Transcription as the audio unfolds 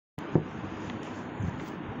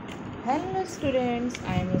Hello students,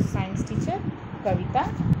 I am your science teacher Kavita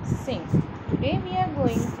Singh. Today we are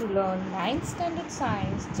going to learn 9th standard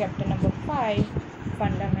science chapter number 5,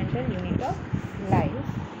 fundamental unit of life,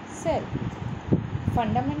 cell.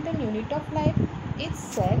 Fundamental unit of life is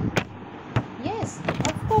cell. Yes,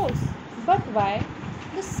 of course. But why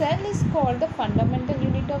the cell is called the fundamental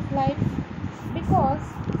unit of life? Because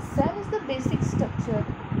cell is the basic structure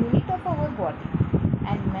unit of our body,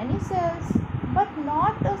 and many cells, but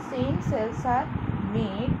not the same cells, are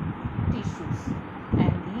made tissues,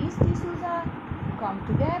 and these tissues are come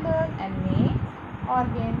together and make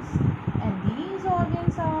organs, and these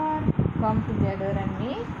organs are come together and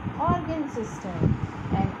make organ system,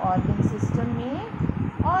 and organ system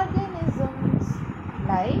make organisms.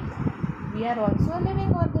 Like we are also a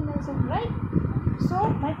living organism, right? So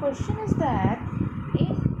my question is that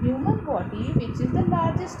in human body, which is the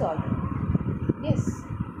largest organ? Yes,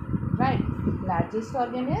 right. Largest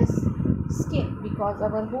organ is skin, because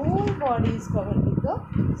our whole body is covered with the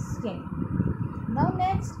skin. Now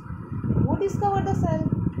next, who discovered the cell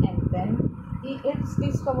and when it's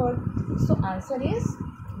discovered? So answer is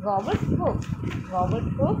Robert Hooke. Robert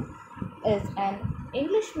Hooke is an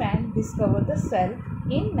Englishman, discovered the cell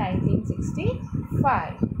in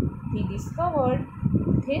 1965. He discovered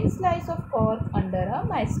thin slice of cork under a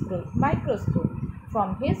microscope.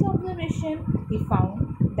 From his observation, he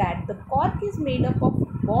found that the cork is made up of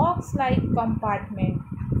box-like compartment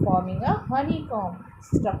forming a honeycomb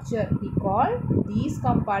structure. He called these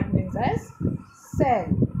compartments as cell,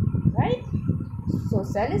 right? So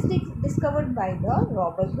cell is discovered by the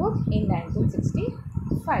Robert Hooke in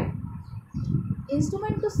 1965.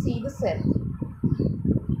 Instrument to see the cell,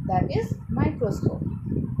 that is microscope.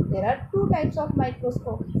 There are two types of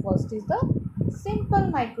microscope. First is the simple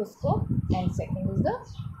microscope and second is the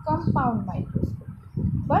compound microscope.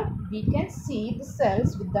 But we can see the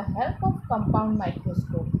cells with the help of compound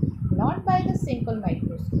microscope, not by the simple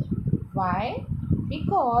microscope. Why?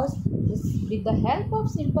 Because with the help of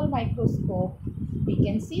simple microscope, we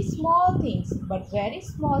can see small things, but very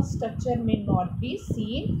small structure may not be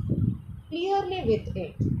seen clearly with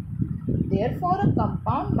it. Therefore, a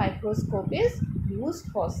compound microscope is used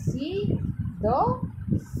for see the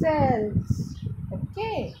cells.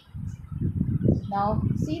 Okay. Now,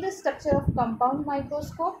 see the structure of compound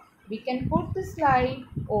microscope. We can put the slide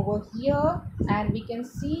over here, and we can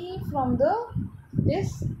see from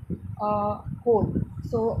this hole.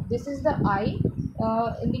 So, this is the eye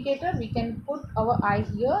indicator. We can put our eye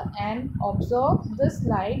here and observe the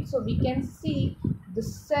slide, so we can see the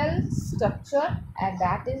cell structure, and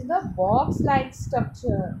that is the box-like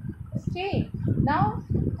structure. Okay. Now,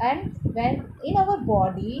 and when in our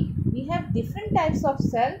body we have different types of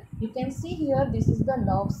cell. You can see here, this is the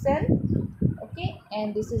nerve cell, okay,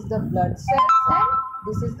 and this is the blood cells, and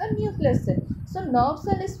this is the nucleus cell. So nerve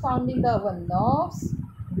cell is found in our nerves,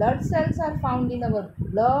 blood cells are found in our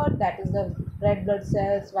blood, that is the red blood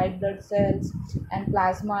cells, white blood cells, and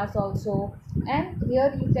plasmas also. And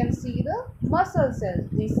here you can see the muscle cells.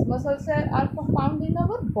 These muscle cells are found in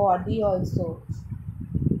our body also.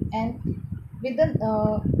 And with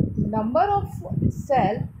the number of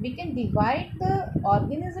cell, we can divide the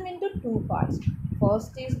organism into two parts.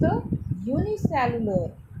 First is the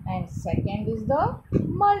unicellular and second is the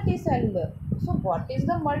multicellular. So what is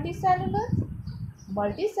the multicellular?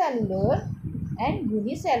 Multicellular and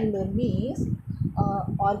unicellular means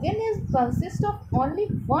organism consists of only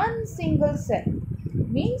one single cell,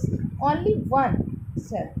 means only one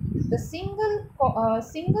cell. The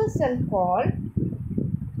single cell called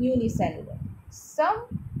unicellular. Some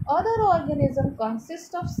other organism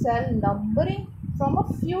consist of cell numbering from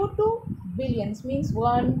a few to billions, means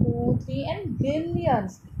 1, 2, 3 and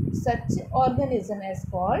billions. Such organism is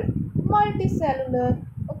called multicellular.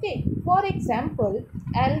 Okay, for example,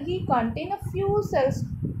 algae contain a few cells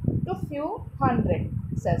to few hundred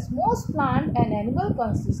cells. Most plant and animal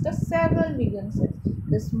consist of several million cells.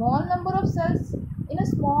 The small number of cells in a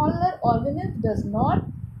smaller organism does not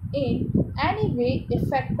in any way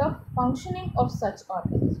affect the functioning of such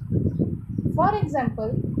organism. For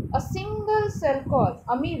example, a single cell called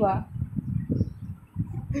amoeba,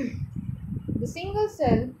 the single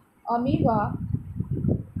cell amoeba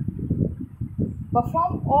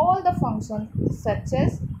perform all the functions such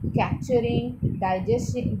as capturing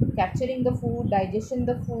the food, digestion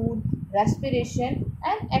the food, respiration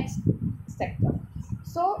and etc.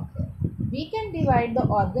 So we can divide the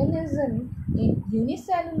organism in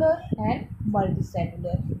unicellular and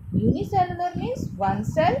multicellular. Unicellular means one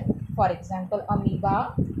cell, for example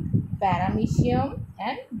amoeba, paramecium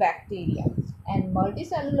and bacteria, and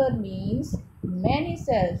multicellular means many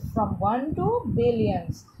cells from 1 to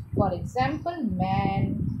billions. For example,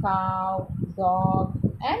 man, cow, dog,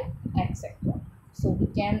 and etc. So we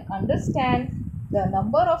can understand the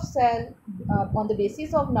number of cell. On the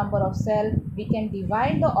basis of number of cell, we can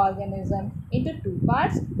divide the organism into two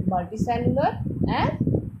parts: multicellular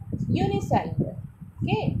and unicellular.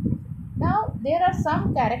 Okay. Now there are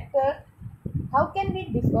some character. How can we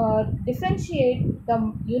differentiate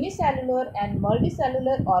the unicellular and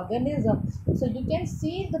multicellular organism? So you can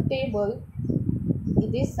see the table.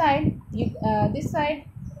 This side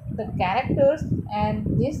the characters, and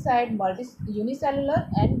this side unicellular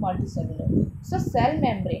and multicellular. So cell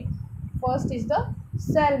membrane. First is the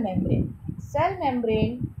cell membrane. Cell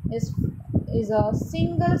membrane is a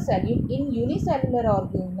single cell. In unicellular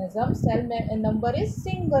organism, number is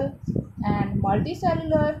single, and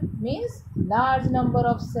multicellular means large number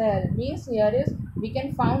of cell. Means here is we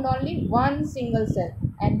can found only one single cell,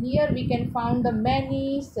 and here we can found the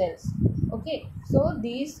many cells. Okay, so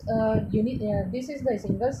this is the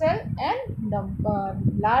single cell, and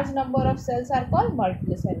large number of cells are called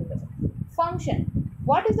multicellular. Function.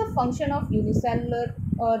 What is the function of unicellular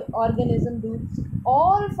or organism do?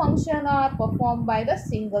 All function are performed by the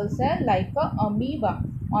single cell, like a amoeba.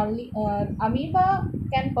 Only amoeba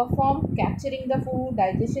can perform capturing the food,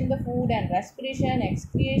 digesting the food, and respiration,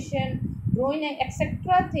 excretion, growing,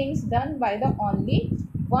 etc. things done by the only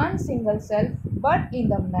one single cell. But in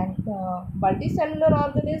the multicellular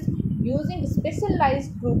organism, using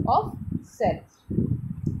specialized group of cells.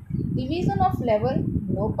 Division of level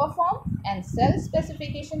no perform, and cell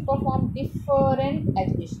specification perform different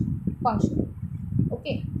education function.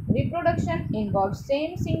 Okay, reproduction involves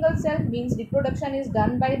same single cell, means reproduction is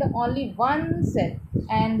done by the only one cell,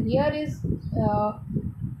 and here is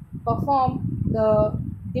perform the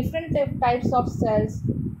different types of cells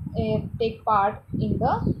take part in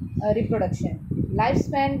the reproduction.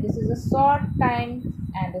 Lifespan, this is a short time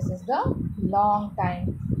and this is the long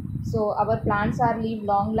time. So our plants are live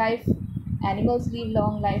long life, animals live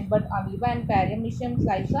long life, but amoeba and paramecium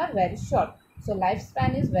lives are very short. So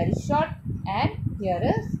lifespan is very short, and here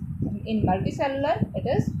is in multicellular it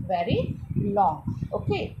is very long.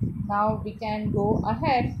 Okay, now we can go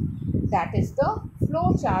ahead. That is the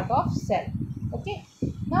flow chart of cell. Okay,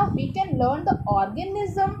 now we can learn the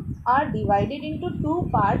organism are divided into two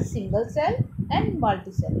parts: single cell and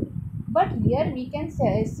multicellular. But here we can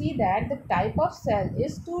see that the type of cell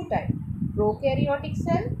is two types: prokaryotic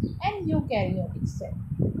cell and eukaryotic cell.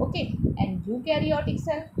 Okay, and eukaryotic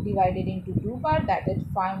cell divided into two parts, that is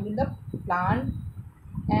found in the plant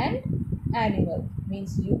and animal.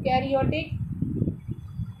 Means eukaryotic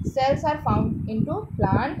cells are found into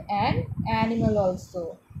plant and animal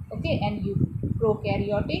also. Okay, and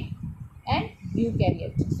prokaryotic and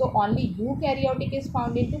eukaryotic. So only eukaryotic is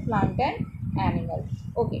found into plant and animal.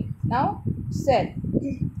 Okay, now cell.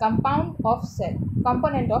 Compound of cell.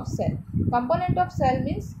 Component of cell. Component of cell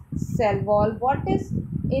means cell wall. What is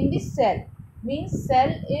in the cell? Means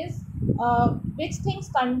cell is which things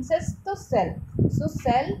consist the cell. So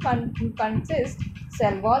cell consists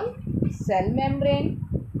cell wall, cell membrane,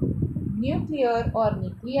 nuclear or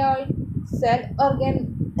nucleoid, cell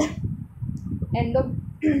organ, endo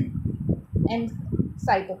and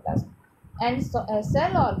cytoplasm. And so,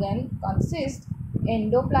 cell organ consists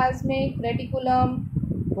endoplasmic reticulum,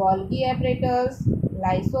 Golgi apparatus,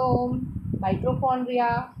 lysosome,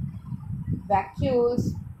 mitochondria,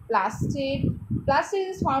 vacuoles, plastid. Plastid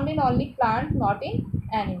is found in only plant, not in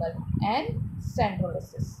animal, and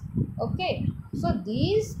centrolysis. Okay, so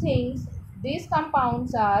these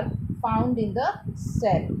compounds are found in the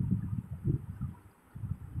cell.